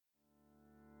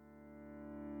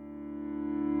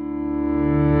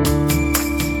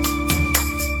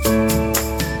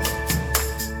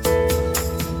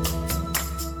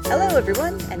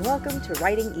and welcome to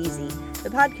Writing Easy, the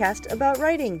podcast about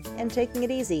writing and taking it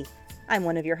easy. I'm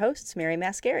one of your hosts, Mary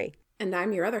Mascari. And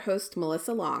I'm your other host,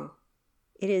 Melissa Long.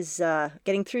 It is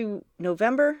getting through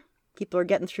November. People are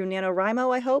getting through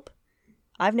NaNoWriMo, I hope.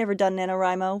 I've never done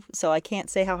NaNoWriMo, so I can't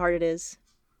say how hard it is.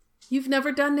 You've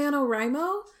never done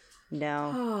NaNoWriMo?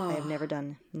 No, I have never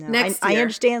done. No. Next year. I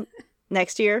understand.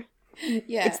 Next year?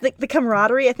 Yeah. It's the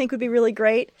camaraderie, I think, would be really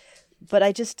great. But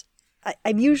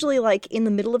I'm usually like in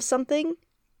the middle of something.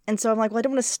 And so I'm like, well, I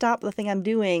don't want to stop the thing I'm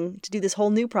doing to do this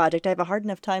whole new project. I have a hard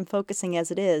enough time focusing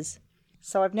as it is.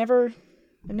 So I've never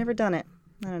done it.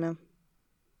 I don't know.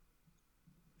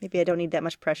 Maybe I don't need that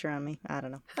much pressure on me. I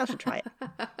don't know. I should try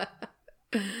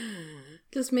it.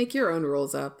 Just make your own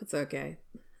rules up. It's okay.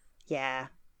 Yeah,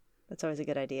 that's always a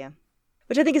good idea.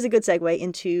 Which I think is a good segue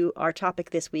into our topic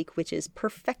this week, which is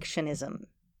perfectionism.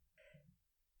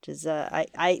 Which is that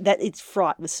it's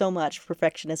fraught with so much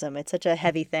perfectionism. It's such a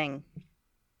heavy thing.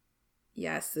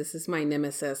 Yes, this is my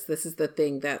nemesis. This is the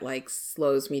thing that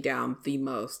slows me down the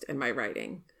most in my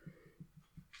writing.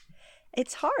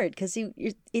 It's hard because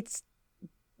it's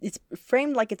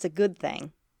framed like it's a good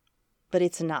thing, but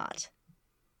it's not.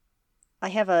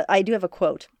 I do have a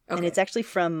quote, okay. And it's actually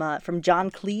from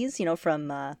John Cleese, from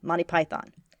Monty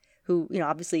Python, who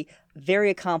obviously very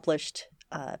accomplished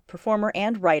performer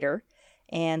and writer,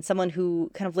 and someone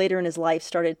who kind of later in his life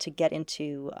started to get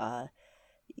into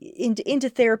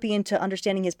therapy, into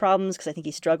understanding his problems, because I think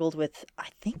he struggled with, I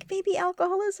think maybe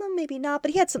alcoholism, maybe not,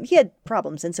 but he had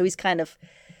problems, and so he's kind of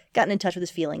gotten in touch with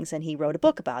his feelings, and he wrote a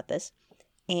book about this.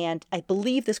 And I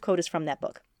believe this quote is from that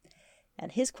book.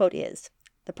 And his quote is,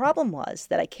 "The problem was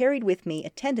that I carried with me a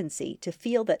tendency to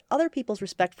feel that other people's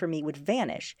respect for me would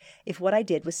vanish if what I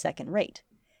did was second rate.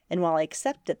 And while I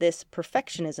accept that this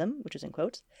perfectionism," which is in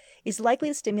quotes, "is likely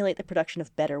to stimulate the production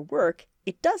of better work,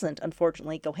 it doesn't,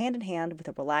 unfortunately, go hand in hand with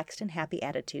a relaxed and happy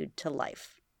attitude to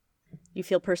life." You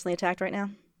feel personally attacked right now?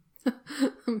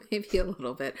 Maybe a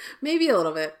little bit,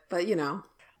 but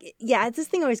Yeah, this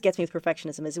thing always gets me with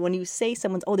perfectionism is when you say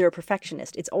someone's, they're a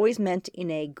perfectionist, it's always meant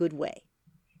in a good way,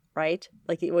 right?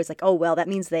 Like, you're always like, oh, well, that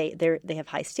means they have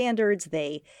high standards,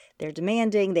 they're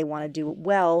demanding, they want to do it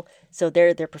well, so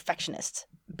they're perfectionists.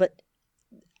 But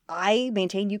I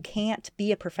maintain you can't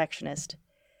be a perfectionist,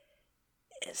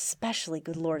 especially,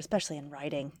 good Lord, especially in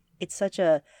writing. It's such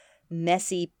a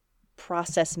messy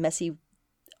process, messy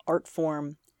art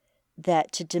form,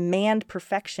 that to demand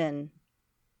perfection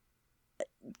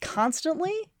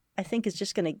constantly, I think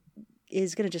is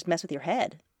gonna just mess with your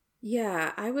head.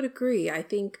 Yeah, I would agree. I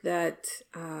think that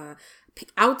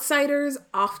outsiders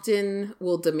often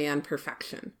will demand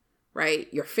perfection,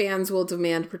 right? Your fans will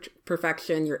demand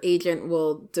perfection. Your agent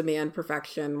will demand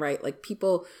perfection, right? Like,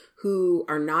 people who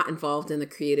are not involved in the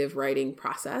creative writing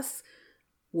process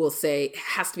will say, it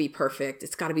has to be perfect.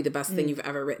 It's got to be the best thing you've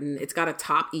ever written. It's got to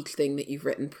top each thing that you've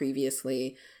written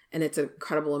previously. And it's an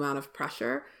incredible amount of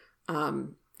pressure.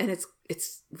 And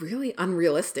it's really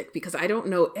unrealistic, because I don't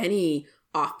know any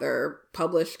author,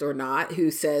 published or not,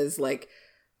 who says,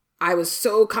 I was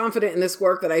so confident in this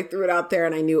work that I threw it out there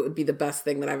and I knew it would be the best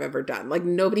thing that I've ever done.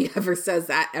 Nobody ever says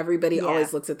that. Everybody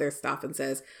always looks at their stuff and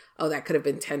says, oh, that could have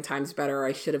been 10 times better, or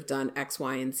I should have done X,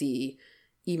 Y, and Z,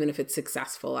 even if it's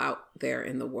successful out there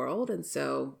in the world. And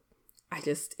so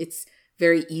it's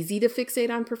very easy to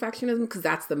fixate on perfectionism because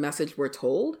that's the message we're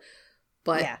told,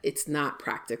 but it's not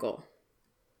practical.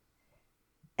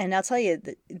 And I'll tell you,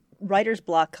 the writer's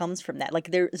block comes from that.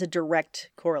 There is a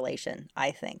direct correlation, I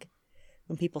think.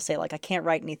 When people say, I can't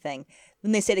write anything.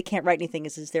 When they say they can't write anything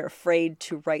is they're afraid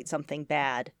to write something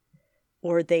bad.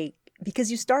 Or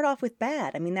because you start off with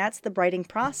bad. I mean, that's the writing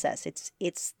process.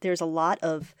 There's a lot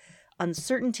of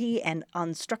uncertainty and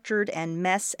unstructured and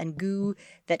mess and goo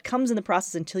that comes in the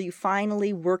process until you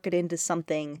finally work it into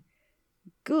something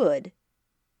good.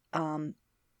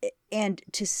 And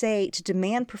to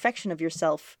demand perfection of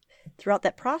yourself throughout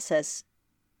that process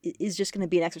is just going to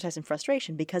be an exercise in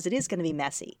frustration, because it is going to be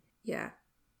messy. Yeah.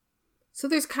 So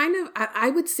there's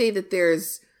I would say that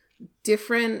there's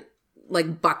different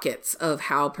buckets of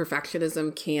how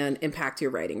perfectionism can impact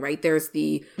your writing, right? There's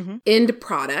the end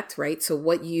product, right? So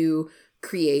what you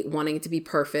create, wanting it to be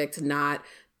perfect, not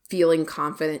feeling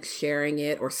confident sharing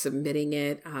it or submitting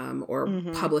it or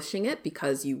publishing it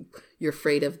because you're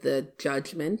afraid of the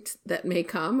judgment that may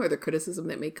come or the criticism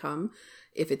that may come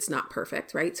if it's not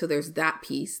perfect, right? So there's that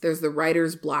piece. There's the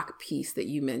writer's block piece that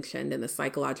you mentioned, and the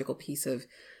psychological piece of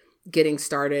getting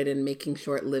started and making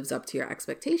sure it lives up to your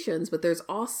expectations. But there's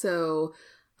also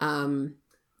the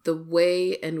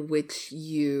way in which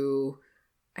you,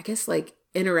 I guess,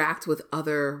 interact with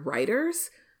other writers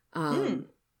in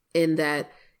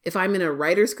that if I'm in a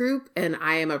writer's group and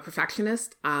I am a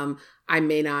perfectionist, I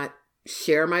may not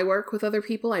share my work with other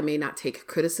people. I may not take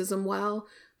criticism well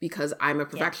because I'm a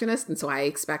perfectionist. And so I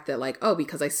expect that like, oh,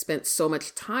 because I spent so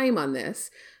much time on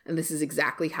this and this is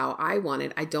exactly how I want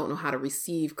it, I don't know how to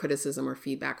receive criticism or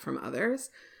feedback from others.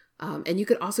 And you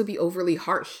could also be overly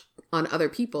harsh on other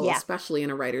people, especially in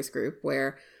a writer's group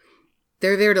where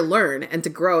they're there to learn and to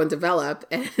grow and develop.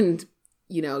 And,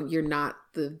 you know, you're not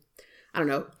the, I don't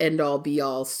know, end all be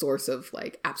all source of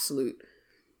like absolute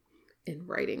in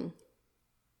writing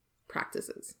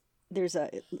practices. There's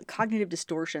cognitive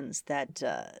distortions that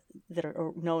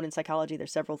are known in psychology.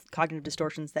 There's several cognitive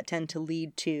distortions that tend to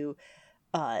lead to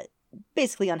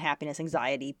basically unhappiness,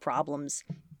 anxiety, problems.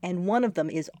 And one of them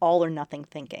is all or nothing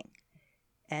thinking.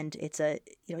 And it's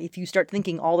if you start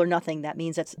thinking all or nothing, that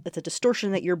means that's a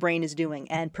distortion that your brain is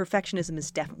doing. And perfectionism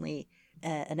is definitely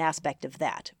an aspect of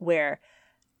that, where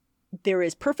there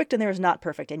is perfect and there is not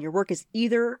perfect. And your work is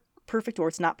either perfect or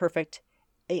it's not perfect.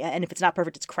 And if it's not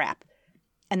perfect, it's crap.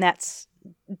 And that's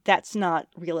not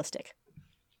realistic.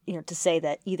 You know, to say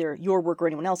that either your work or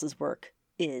anyone else's work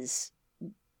is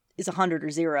 100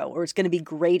 or 0, or it's going to be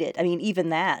graded. I mean, even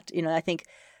that, you know, I think,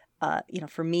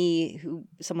 for me,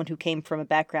 someone who came from a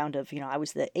background of, I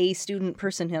was the A student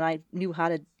person and I knew how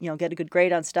to, get a good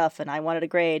grade on stuff and I wanted a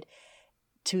grade,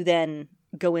 to then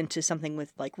go into something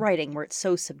with like writing where it's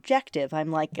so subjective.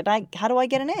 I'm like, how do I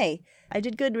get an A? I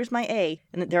did good. Where's my A?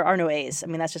 And there are no A's. I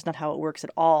mean, that's just not how it works at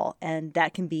all. And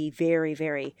that can be very,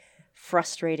 very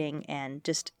frustrating and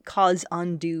just cause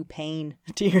undue pain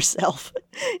to yourself.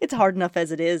 It's hard enough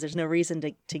as it is. There's no reason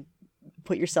to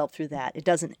put yourself through that. It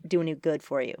doesn't do any good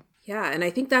for you. Yeah, and I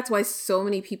think that's why so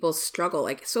many people struggle.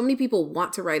 Like, so many people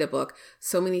want to write a book.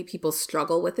 So many people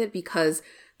struggle with it because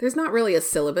there's not really a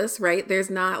syllabus, right? There's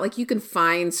not, like, you can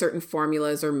find certain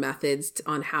formulas or methods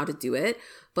on how to do it,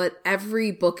 but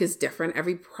every book is different.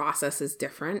 Every process is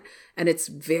different, and it's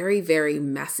very, very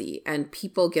messy. And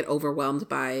people get overwhelmed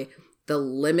by the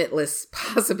limitless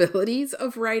possibilities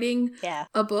of writing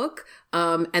a book.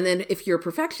 And then if you're a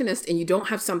perfectionist and you don't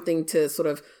have something to sort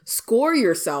of score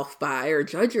yourself by or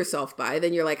judge yourself by,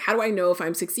 then you're like, how do I know if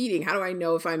I'm succeeding? How do I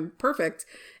know if I'm perfect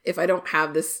if I don't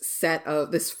have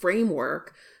this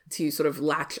framework to sort of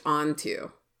latch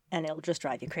onto? And it'll just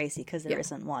drive you crazy because there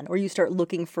isn't one. Or you start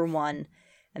looking for one,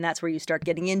 and that's where you start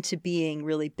getting into being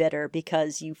really bitter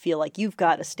because you feel like you've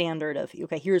got a standard of,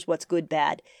 okay, here's what's good,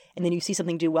 bad. And then you see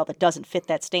something do well that doesn't fit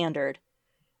that standard.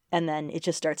 And then it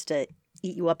just starts to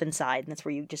eat you up inside. And that's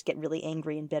where you just get really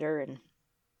angry and bitter. And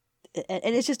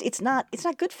it's just, it's not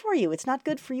good for you. It's not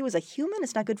good for you as a human.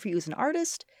 It's not good for you as an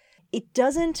artist. It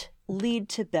doesn't lead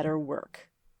to better work.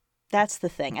 That's the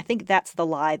thing. I think that's the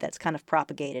lie that's kind of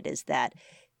propagated, is that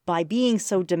by being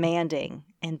so demanding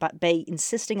and by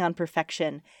insisting on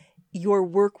perfection, your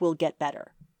work will get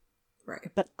better.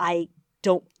 Right. But I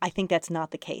think that's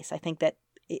not the case. I think that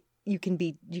you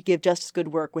give just as good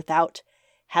work without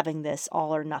having this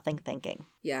all or nothing thinking.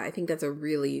 Yeah, I think that's a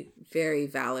really very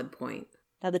valid point.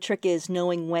 Now, the trick is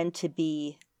knowing when to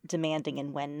be demanding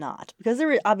and when not. Because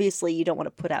obviously you don't want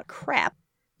to put out crap.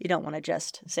 You don't want to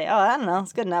just say, oh, I don't know,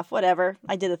 it's good enough, whatever,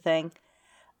 I did a thing.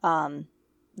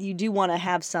 You do want to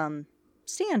have some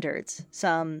standards,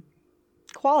 some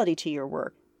quality to your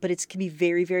work, but it can be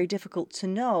very, very difficult to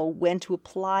know when to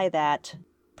apply that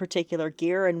particular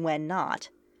gear and when not.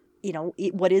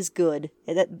 What is good.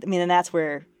 And that's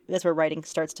where writing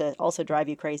starts to also drive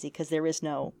you crazy, because there is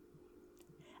no.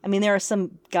 I mean, there are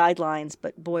some guidelines,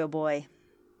 but boy, oh boy,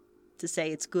 to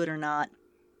say it's good or not,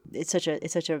 it's such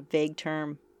a vague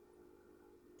term.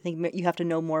 I think you have to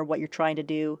know more what you're trying to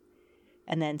do,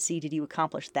 and then see, did you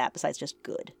accomplish that besides just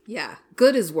good? Yeah,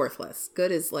 good is worthless.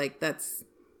 Good is like, that's,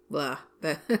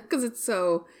 because it's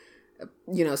so,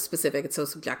 specific. It's so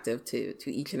subjective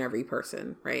to each and every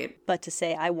person, right? But to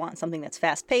say, I want something that's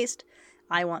fast-paced,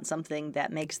 I want something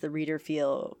that makes the reader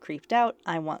feel creeped out,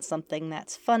 I want something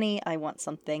that's funny, I want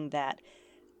something that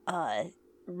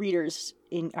readers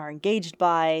are engaged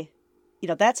by,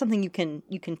 that's something you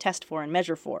can test for and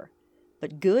measure for.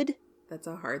 But good? That's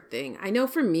a hard thing. I know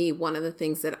for me, one of the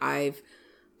things that I've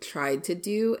tried to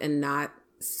do, and not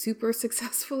super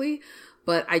successfully,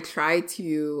 but I try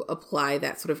to apply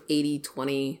that sort of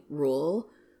 80-20 rule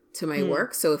to my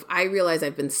work. So if I realize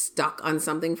I've been stuck on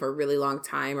something for a really long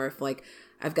time, or if like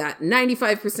I've got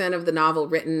 95% of the novel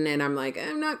written and I'm like,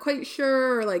 I'm not quite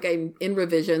sure, or like I'm in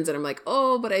revisions and I'm like,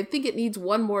 oh, but I think it needs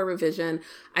one more revision,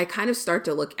 I kind of start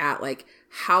to look at like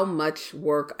how much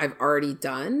work I've already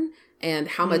done and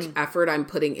how much effort I'm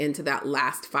putting into that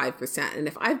last 5%. And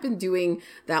if I've been doing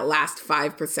that last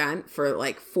 5% for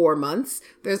like 4 months,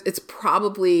 it's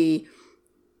probably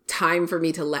time for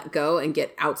me to let go and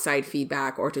get outside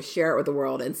feedback or to share it with the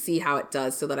world and see how it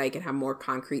does so that I can have more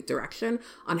concrete direction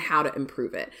on how to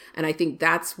improve it. And I think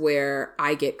that's where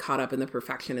I get caught up in the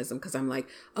perfectionism, because I'm like,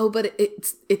 oh, but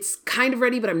it's kind of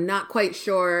ready, but I'm not quite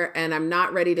sure. And I'm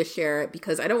not ready to share it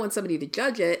because I don't want somebody to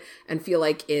judge it and feel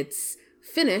like it's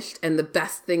finished and the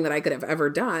best thing that I could have ever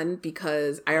done,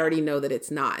 because I already know that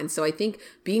it's not. And so I think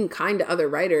being kind to other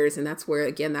writers, and that's where,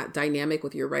 again, that dynamic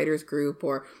with your writers group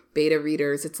or beta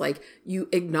readers, it's like you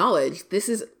acknowledge this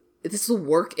is a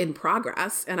work in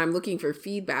progress and I'm looking for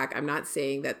feedback. I'm not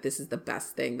saying that this is the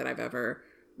best thing that I've ever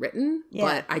written,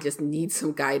 but I just need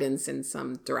some guidance and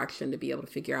some direction to be able to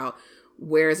figure out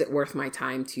where is it worth my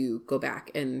time to go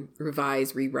back and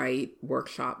revise, rewrite,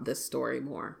 workshop this story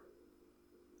more.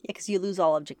 Yeah, because you lose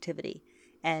all objectivity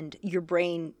and your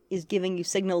brain is giving you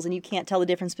signals and you can't tell the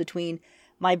difference between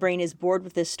my brain is bored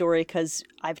with this story because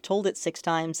I've told it 6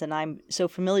 times and I'm so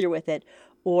familiar with it,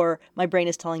 or my brain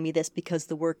is telling me this because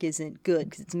the work isn't good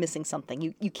because it's missing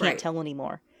something. You can't tell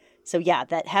anymore. So yeah,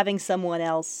 that having someone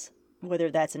else,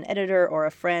 whether that's an editor or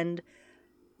a friend,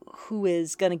 who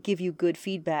is going to give you good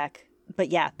feedback. But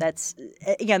yeah, that's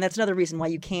another reason why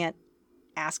you can't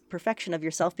ask perfection of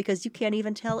yourself, because you can't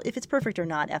even tell if it's perfect or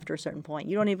not after a certain point.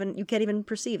 You can't even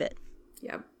perceive it.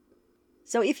 Yep.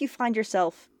 So if you find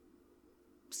yourself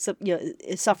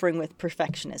suffering with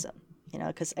perfectionism,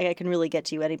 because I can really get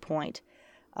to you at any point,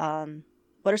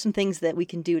 what are some things that we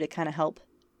can do to kind of help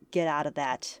get out of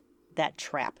that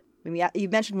trap? I mean, you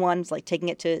mentioned one, it's like taking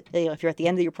it to, if you're at the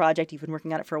end of your project, you've been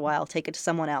working on it for a while, take it to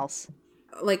someone else.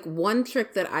 Like one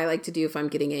trick that I like to do if I'm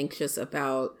getting anxious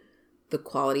about the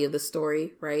quality of the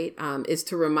story, right, is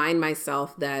to remind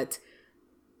myself that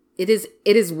it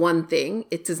is one thing.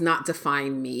 It does not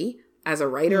define me as a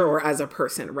writer or as a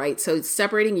person, right? So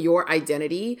separating your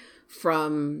identity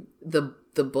from the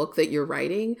book that you're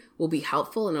writing will be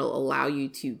helpful, and it'll allow you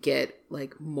to get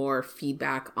like more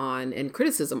feedback on and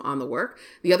criticism on the work.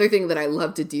 The other thing that I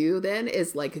love to do then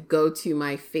is like go to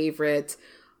my favorite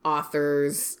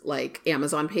author's like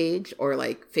Amazon page or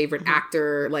like favorite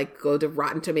actor, like go to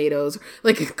Rotten Tomatoes,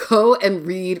 like go and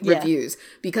read reviews,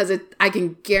 because I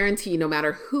can guarantee no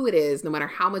matter who it is, no matter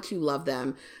how much you love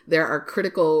them, there are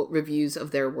critical reviews of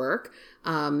their work.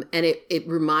 And it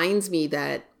reminds me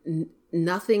that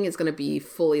nothing is going to be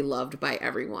fully loved by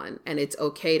everyone. And it's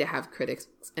okay to have critics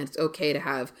and it's okay to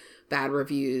have bad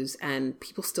reviews, and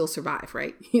people still survive,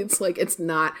 right? It's like, it's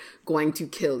not going to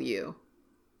kill you.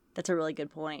 That's a really good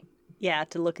point. Yeah,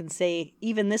 to look and say,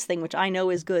 even this thing, which I know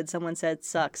is good, someone said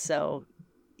sucks. So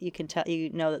you can tell,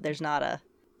 that there's not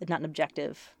an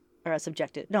objective or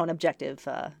an objective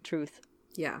truth.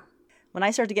 Yeah. When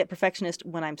I start to get perfectionist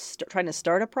when I'm trying to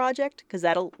start a project, because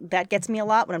that gets me a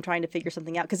lot when I'm trying to figure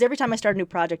something out. Because every time I start a new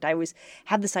project, I always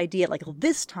have this idea like, well,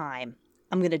 this time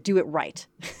I'm going to do it right.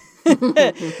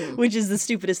 Which is the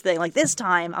stupidest thing. Like, this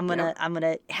time I'm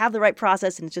gonna have the right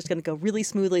process and it's just gonna go really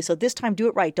smoothly. So this time do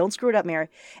it right. Don't screw it up, Mary.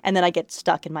 And then I get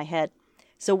stuck in my head.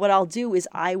 So what I'll do is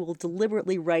I will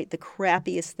deliberately write the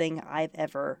crappiest thing I've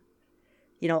ever,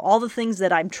 all the things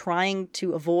that I'm trying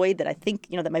to avoid, that I think,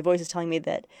 that my voice is telling me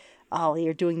that, oh,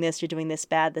 you're doing this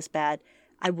bad, this bad.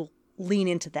 I will lean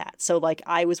into that. So like,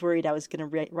 I was worried I was gonna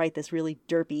write this really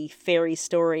derpy fairy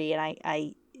story, and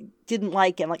I didn't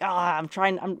like it. I'm like,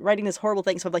 I'm writing this horrible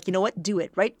thing. So I'm like, you know what? Do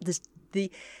it. Write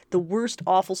the worst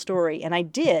awful story. And I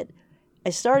did. I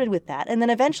started with that. And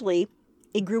then eventually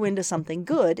it grew into something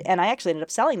good. And I actually ended up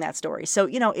selling that story. So,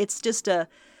 it's just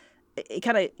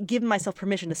kind of giving myself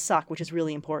permission to suck, which is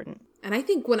really important. And I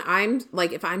think when I'm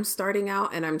like, if I'm starting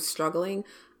out and I'm struggling,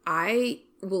 I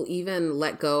will even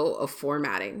let go of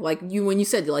formatting. Like when you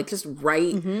said, like, just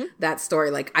write that story.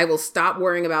 Like, I will stop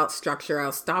worrying about structure.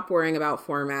 I'll stop worrying about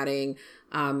formatting.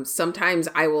 Sometimes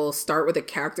I will start with a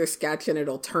character sketch and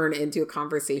it'll turn into a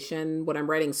conversation. When I'm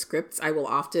writing scripts, I will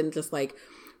often just like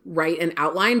write an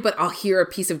outline, but I'll hear a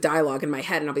piece of dialogue in my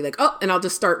head and I'll be like, oh, and I'll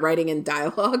just start writing in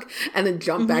dialogue and then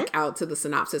jump back out to the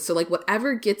synopsis. So like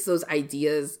whatever gets those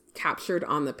ideas captured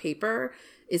on the paper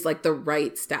is like the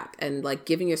right step, and like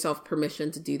giving yourself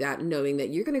permission to do that, knowing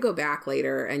that you're going to go back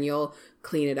later and you'll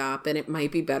clean it up and it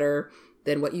might be better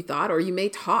than what you thought, or you may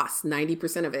toss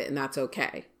 90% of it and that's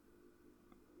okay.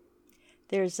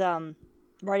 There's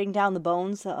Writing Down the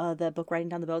Bones, the book Writing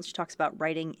Down the Bones. She talks about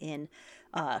writing in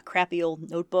crappy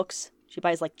old notebooks. She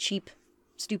buys like cheap,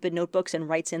 stupid notebooks and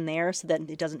writes in there so that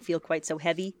it doesn't feel quite so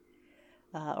heavy.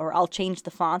 Or I'll change the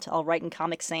font. I'll write in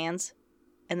Comic Sans.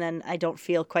 And then I don't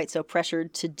feel quite so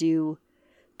pressured to do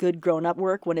good grown-up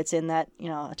work when it's in that,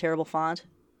 a terrible font.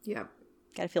 Yeah.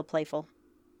 Got to feel playful.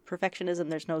 Perfectionism,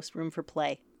 there's no room for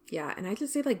play. Yeah, and I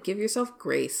just say, like, give yourself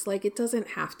grace. Like, it doesn't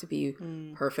have to be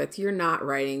perfect. You're not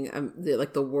writing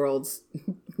the world's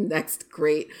next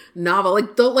great novel.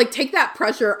 Like, don't take that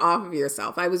pressure off of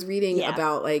yourself. I was reading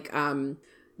about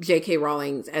J.K.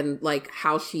 Rowling and like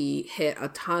how she hit a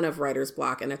ton of writer's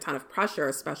block and a ton of pressure,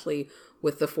 especially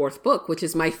with the fourth book, which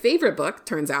is my favorite book,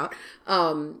 turns out.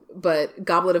 But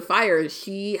Goblet of Fire,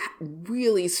 she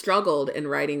really struggled in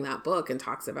writing that book and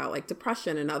talks about like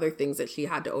depression and other things that she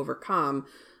had to overcome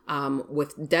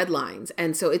with deadlines.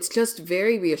 And so it's just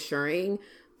very reassuring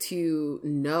to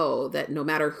know that no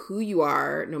matter who you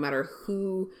are, no matter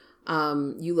who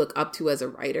you look up to as a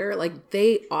writer, like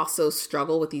they also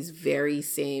struggle with these very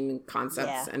same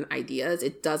concepts and ideas.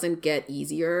 It doesn't get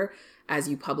easier as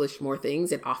you publish more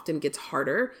things. It often gets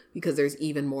harder because there's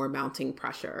even more mounting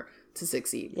pressure to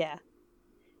succeed.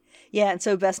 Yeah, and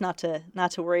so best not to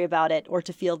worry about it or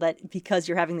to feel that because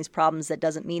you're having these problems, that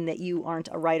doesn't mean that you aren't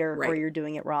a writer or you're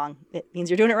doing it wrong. It means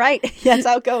you're doing it right. That's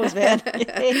how it goes, man.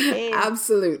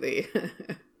 Absolutely.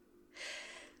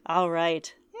 All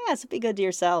right. Yeah, so be good to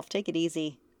yourself. Take it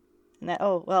easy. And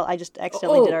I just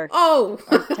accidentally did our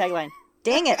tagline.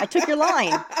 Dang it, I took your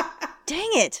line. Dang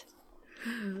it.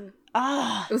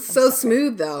 It was so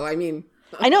smooth, though. I mean,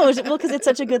 I know. Because it's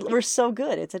such a good. We're so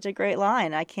good. It's such a great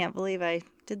line. I can't believe I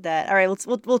did that. All right,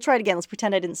 we'll try it again. Let's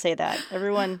pretend I didn't say that.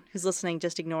 Everyone who's listening,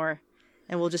 just ignore,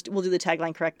 and we'll do the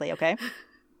tagline correctly. Okay.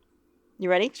 You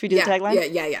ready? Should we do the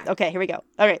tagline? Yeah. Okay, here we go.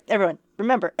 All right, everyone,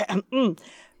 remember,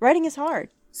 writing is hard.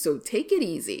 So take it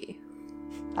easy.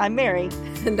 I'm Mary.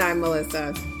 And I'm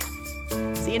Melissa.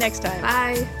 See you next time.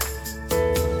 Bye.